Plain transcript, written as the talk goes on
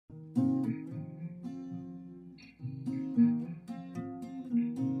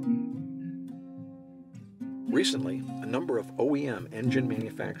Recently, a number of OEM engine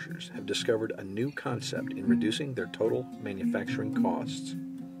manufacturers have discovered a new concept in reducing their total manufacturing costs.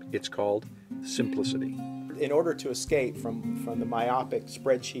 It's called simplicity. In order to escape from the myopic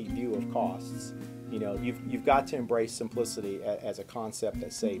spreadsheet view of costs, you've got to embrace simplicity as a concept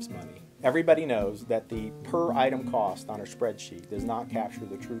that saves money. Everybody knows that the per item cost on a spreadsheet does not capture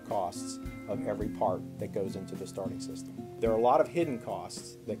the true costs of every part that goes into the starting system. There are a lot of hidden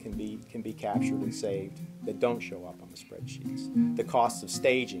costs that can be captured and saved that don't show up on the spreadsheets. The costs of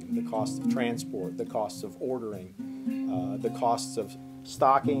staging, the costs of transport, the costs of ordering, the costs of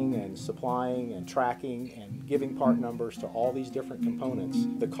stocking and supplying and tracking and giving part numbers to all these different components,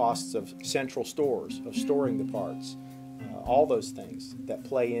 the costs of central stores, of storing the parts, all those things that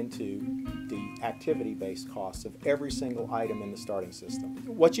play into the activity-based costs of every single item in the starting system.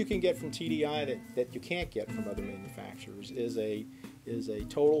 What you can get from TDI that you can't get from other manufacturers is a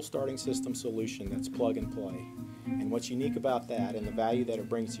total starting system solution that's plug and play. And what's unique about that and the value that it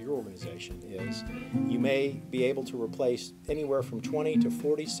brings to your organization is you may be able to replace anywhere from 20 to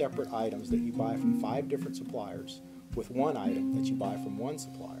 40 separate items that you buy from 5 different suppliers with one item that you buy from one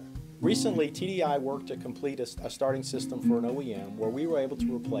supplier. Recently, TDI worked to complete a starting system for an OEM where we were able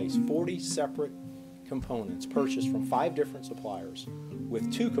to replace 40 separate components purchased from 5 different suppliers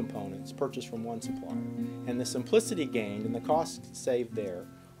with 2 components purchased from one supplier. And the simplicity gained and the costs saved there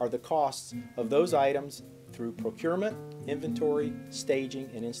are the costs of those items through procurement, inventory, staging,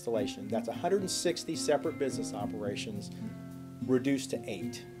 and installation. That's 160 separate business operations reduced to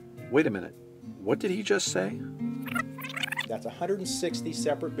 8. Wait a minute, what did he just say? That's 160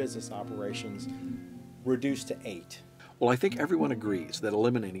 separate business operations reduced to 8. Well, I think everyone agrees that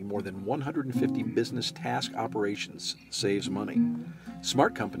eliminating more than 150 business task operations saves money.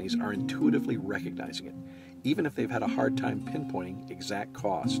 Smart companies are intuitively recognizing it, even if they've had a hard time pinpointing exact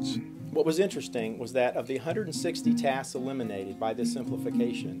costs. What was interesting was that of the 160 tasks eliminated by this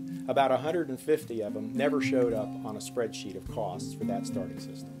simplification, about 150 of them never showed up on a spreadsheet of costs for that starting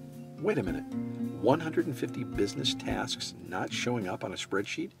system. Wait a minute, 150 business tasks not showing up on a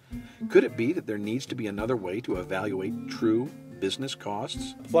spreadsheet? Could it be that there needs to be another way to evaluate true business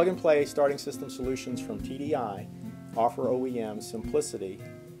costs? Plug-and-play starting system solutions from TDI offer OEMs simplicity,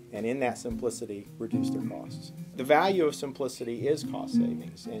 and in that simplicity, reduce their costs. The value of simplicity is cost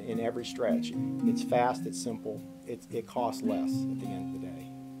savings in every stretch. It's fast, it's simple, it costs less at the end of the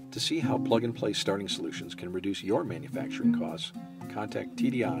day. To see how plug-and-play starting solutions can reduce your manufacturing costs, contact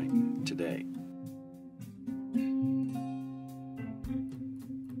TDI today.